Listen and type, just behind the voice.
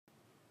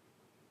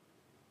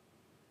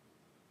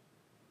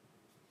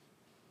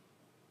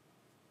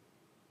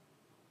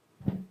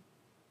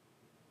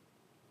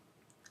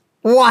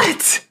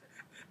What?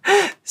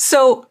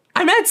 So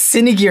I'm at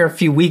Cinegear a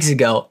few weeks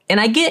ago and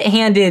I get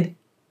handed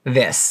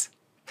this,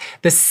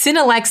 the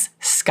Cinelex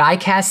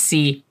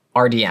Skycast-C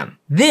RDM.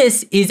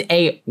 This is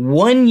a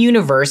one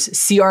universe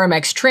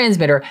CRMX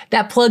transmitter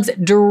that plugs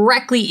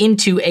directly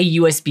into a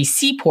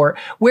USB-C port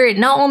where it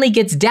not only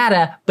gets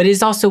data, but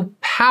is also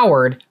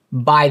powered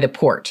by the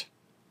port.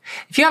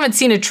 If you haven't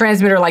seen a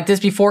transmitter like this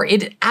before,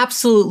 it's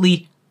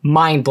absolutely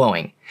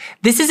mind-blowing.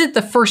 This isn't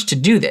the first to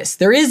do this.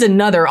 There is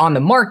another on the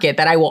market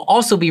that I will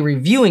also be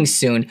reviewing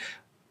soon,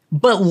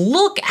 but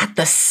look at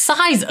the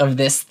size of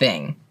this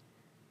thing.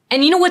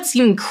 And you know what's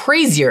even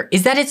crazier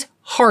is that it's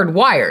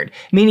hardwired,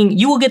 meaning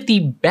you will get the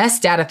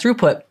best data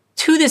throughput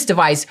to this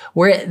device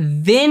where it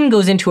then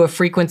goes into a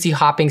frequency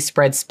hopping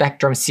spread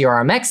spectrum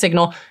CRMX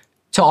signal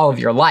to all of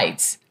your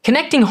lights.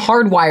 Connecting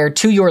hardwire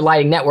to your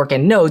lighting network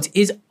and nodes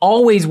is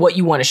always what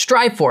you want to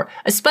strive for,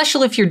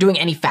 especially if you're doing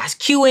any fast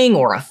queuing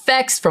or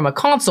effects from a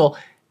console.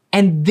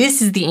 And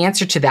this is the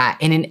answer to that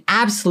in an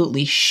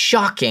absolutely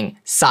shocking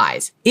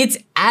size. It's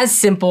as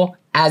simple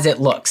as it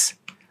looks.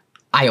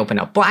 I open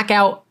up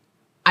Blackout,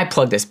 I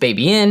plug this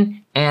baby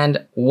in,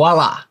 and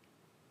voila,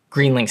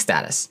 green link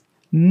status.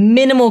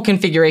 Minimal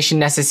configuration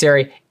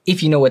necessary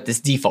if you know what this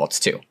defaults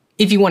to.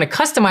 If you want to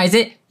customize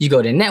it, you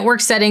go to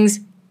Network Settings,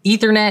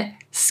 Ethernet,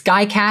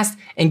 Skycast,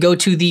 and go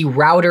to the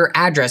router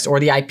address or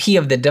the IP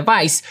of the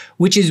device,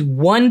 which is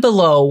one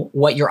below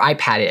what your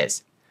iPad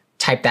is.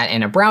 Type that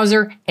in a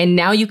browser, and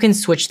now you can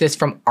switch this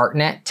from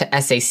ArtNet to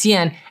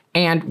SACN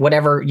and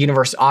whatever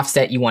universe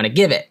offset you want to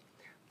give it.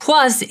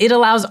 Plus, it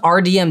allows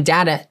RDM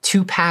data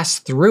to pass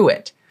through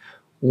it.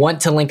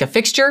 Want to link a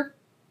fixture?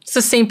 It's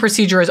the same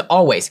procedure as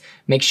always.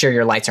 Make sure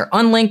your lights are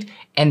unlinked,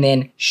 and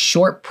then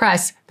short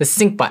press the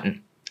sync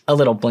button. A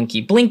little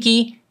blinky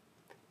blinky,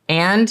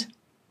 and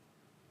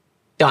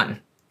done.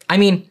 I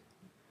mean,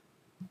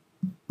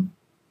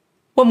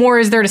 what more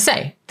is there to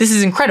say? This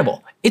is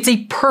incredible. It's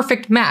a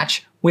perfect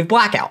match with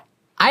Blackout.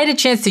 I had a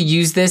chance to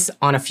use this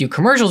on a few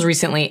commercials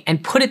recently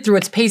and put it through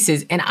its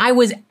paces, and I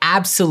was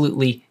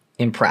absolutely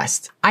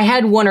impressed. I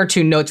had one or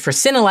two notes for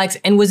Cinelex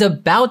and was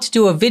about to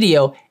do a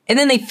video, and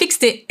then they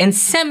fixed it and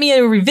sent me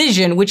a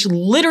revision which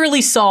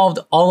literally solved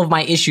all of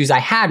my issues I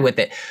had with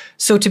it.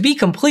 So to be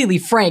completely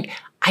frank,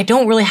 I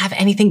don't really have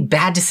anything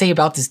bad to say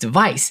about this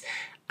device.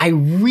 I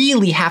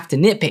really have to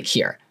nitpick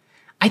here.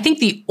 I think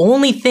the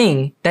only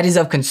thing that is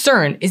of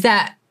concern is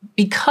that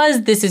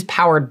because this is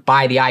powered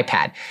by the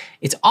iPad,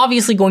 it's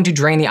obviously going to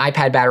drain the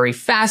iPad battery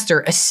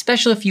faster,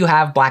 especially if you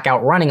have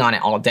Blackout running on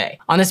it all day.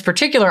 On this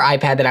particular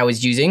iPad that I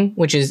was using,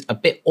 which is a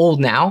bit old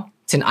now,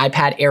 it's an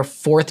iPad Air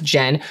 4th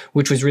Gen,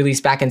 which was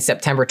released back in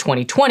September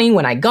 2020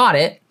 when I got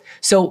it,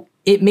 so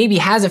it maybe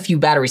has a few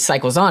battery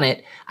cycles on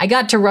it. I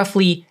got to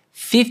roughly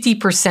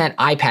 50%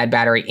 iPad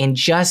battery in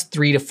just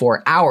 3 to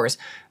 4 hours,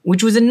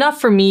 which was enough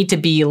for me to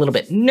be a little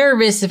bit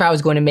nervous if I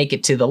was going to make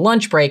it to the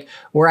lunch break,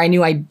 where I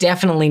knew I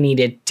definitely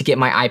needed to get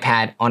my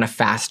iPad on a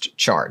fast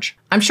charge.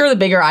 I'm sure the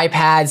bigger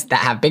iPads that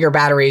have bigger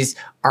batteries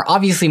are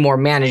obviously more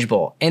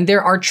manageable, and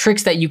there are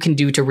tricks that you can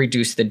do to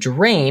reduce the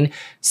drain,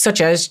 such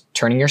as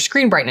turning your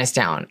screen brightness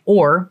down,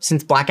 or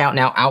since Blackout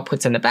now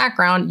outputs in the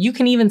background, you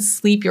can even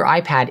sleep your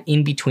iPad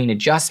in between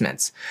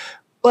adjustments.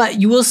 But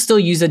you will still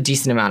use a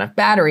decent amount of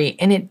battery,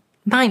 and it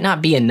might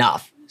not be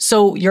enough.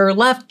 So you're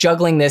left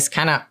juggling this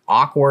kind of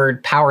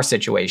awkward power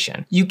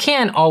situation. You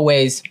can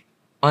always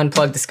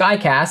unplug the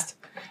Skycast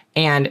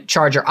and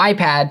charge your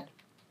iPad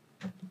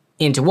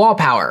into wall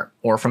power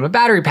or from a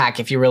battery pack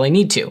if you really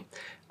need to.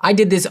 I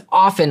did this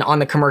often on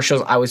the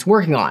commercials I was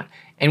working on,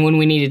 and when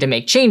we needed to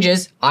make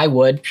changes, I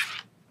would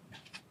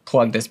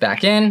plug this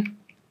back in,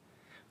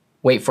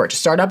 wait for it to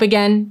start up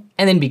again,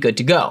 and then be good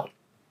to go.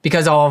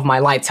 Because all of my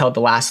lights held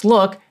the last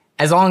look,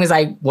 as long as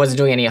I wasn't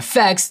doing any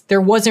effects,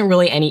 there wasn't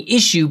really any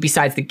issue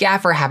besides the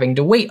gaffer having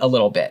to wait a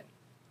little bit.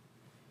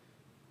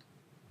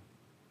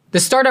 The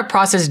startup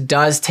process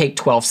does take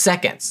 12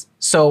 seconds.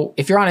 So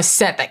if you're on a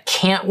set that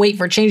can't wait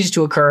for changes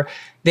to occur,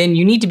 then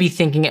you need to be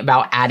thinking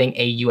about adding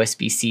a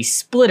USB-C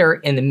splitter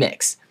in the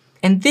mix.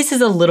 And this is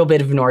a little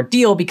bit of an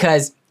ordeal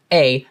because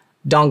A,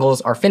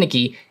 dongles are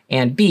finicky,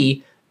 and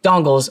B,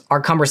 dongles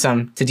are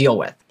cumbersome to deal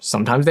with.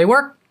 Sometimes they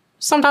work,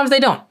 sometimes they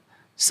don't.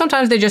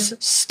 Sometimes they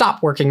just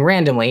stop working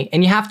randomly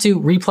and you have to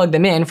replug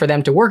them in for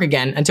them to work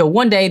again until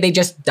one day they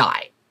just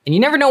die. And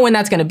you never know when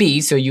that's gonna be,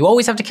 so you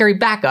always have to carry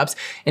backups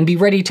and be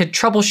ready to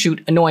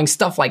troubleshoot annoying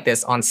stuff like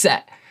this on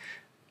set.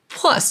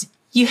 Plus,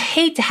 you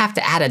hate to have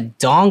to add a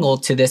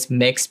dongle to this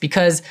mix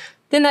because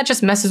then that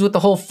just messes with the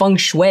whole feng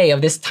shui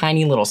of this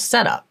tiny little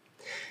setup.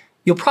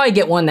 You'll probably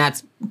get one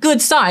that's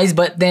good size,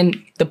 but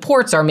then the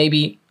ports are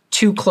maybe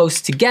too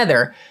close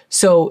together,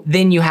 so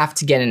then you have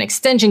to get an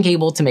extension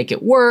cable to make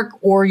it work,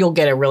 or you'll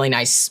get a really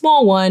nice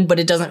small one, but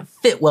it doesn't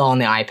fit well on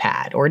the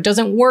iPad, or it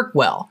doesn't work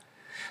well.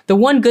 The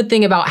one good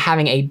thing about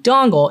having a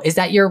dongle is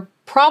that you're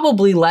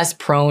probably less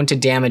prone to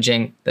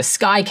damaging the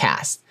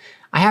Skycast.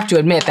 I have to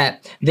admit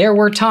that there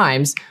were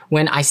times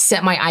when I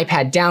set my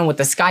iPad down with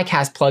the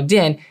Skycast plugged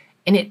in,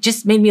 and it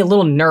just made me a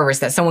little nervous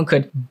that someone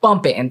could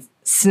bump it and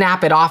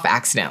snap it off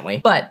accidentally.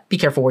 But be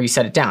careful where you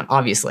set it down,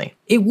 obviously.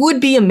 It would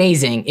be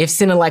amazing if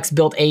Cinelex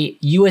built a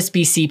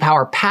USB-C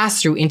power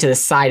pass-through into the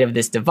side of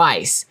this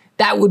device.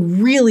 That would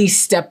really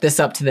step this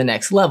up to the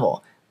next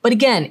level. But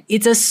again,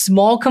 it's a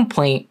small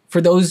complaint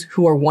for those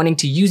who are wanting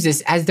to use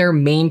this as their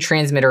main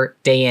transmitter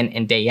day in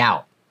and day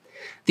out.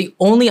 The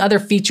only other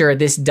feature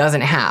this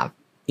doesn't have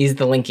is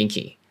the linking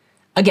key.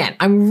 Again,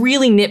 I'm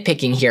really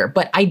nitpicking here,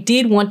 but I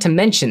did want to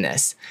mention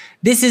this.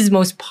 This is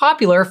most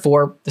popular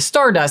for the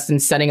Stardust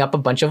and setting up a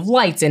bunch of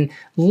lights and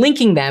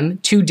linking them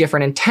to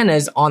different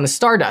antennas on the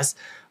Stardust.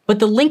 But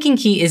the linking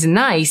key is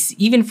nice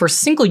even for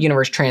single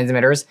universe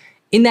transmitters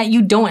in that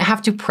you don't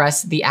have to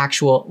press the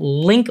actual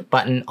link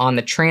button on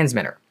the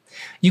transmitter.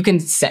 You can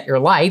set your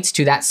lights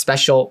to that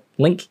special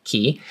link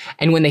key,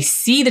 and when they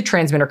see the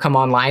transmitter come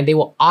online, they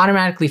will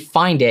automatically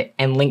find it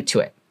and link to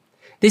it.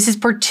 This is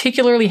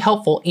particularly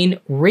helpful in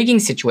rigging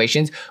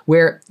situations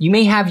where you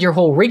may have your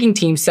whole rigging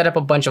team set up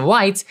a bunch of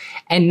lights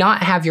and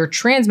not have your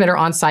transmitter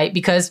on site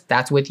because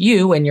that's with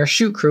you and your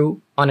shoot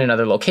crew on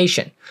another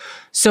location.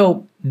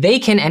 So they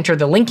can enter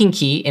the linking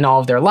key in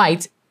all of their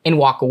lights and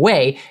walk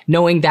away,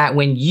 knowing that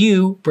when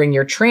you bring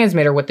your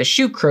transmitter with the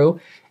shoot crew,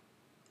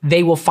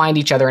 they will find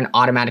each other and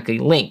automatically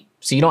link.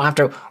 So you don't have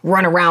to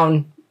run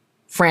around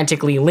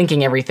frantically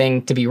linking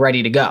everything to be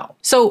ready to go.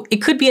 So it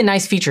could be a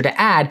nice feature to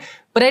add,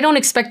 but I don't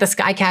expect the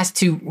Skycast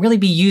to really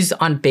be used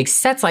on big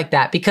sets like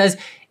that because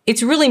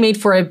it's really made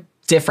for a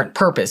different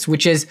purpose,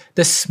 which is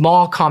the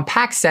small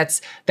compact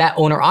sets that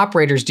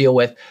owner-operators deal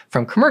with,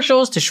 from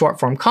commercials to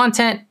short-form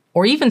content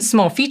or even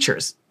small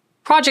features.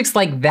 Projects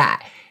like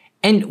that.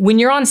 And when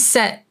you're on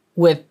set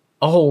with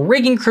a whole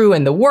rigging crew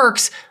and the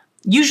works,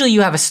 usually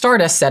you have a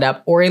Stardust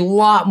setup or a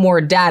lot more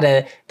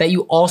data that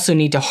you also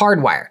need to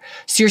hardwire.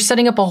 So you're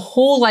setting up a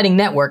whole lighting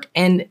network,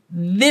 and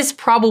this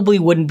probably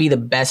wouldn't be the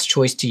best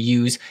choice to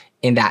use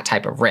in that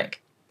type of rig.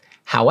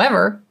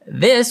 However,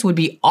 this would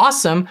be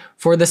awesome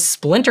for the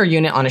splinter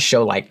unit on a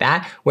show like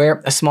that,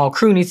 where a small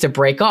crew needs to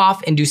break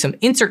off and do some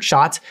insert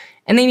shots,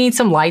 and they need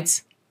some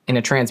lights and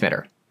a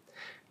transmitter.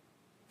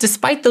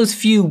 Despite those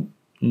few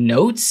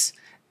notes,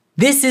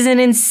 this is an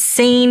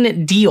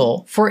insane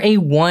deal for a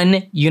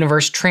one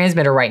universe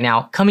transmitter right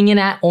now, coming in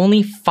at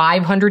only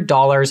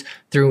 $500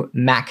 through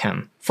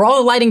Machem. For all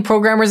the lighting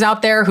programmers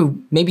out there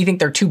who maybe think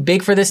they're too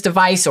big for this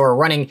device or are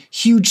running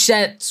huge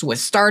sets with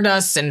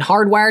Stardust and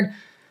hardwired,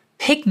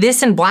 pick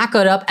this and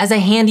Blackout up as a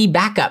handy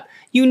backup.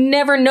 You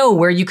never know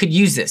where you could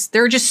use this.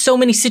 There are just so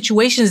many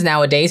situations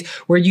nowadays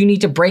where you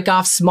need to break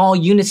off small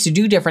units to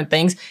do different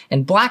things,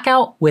 and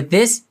Blackout with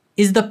this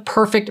is the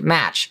perfect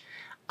match.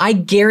 I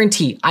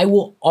guarantee I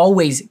will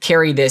always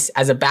carry this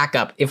as a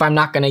backup if I'm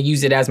not going to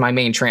use it as my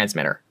main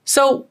transmitter.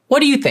 So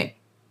what do you think?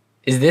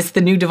 Is this the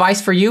new device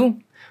for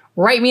you?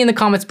 Write me in the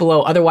comments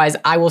below. Otherwise,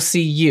 I will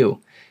see you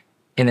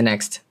in the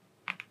next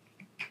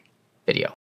video.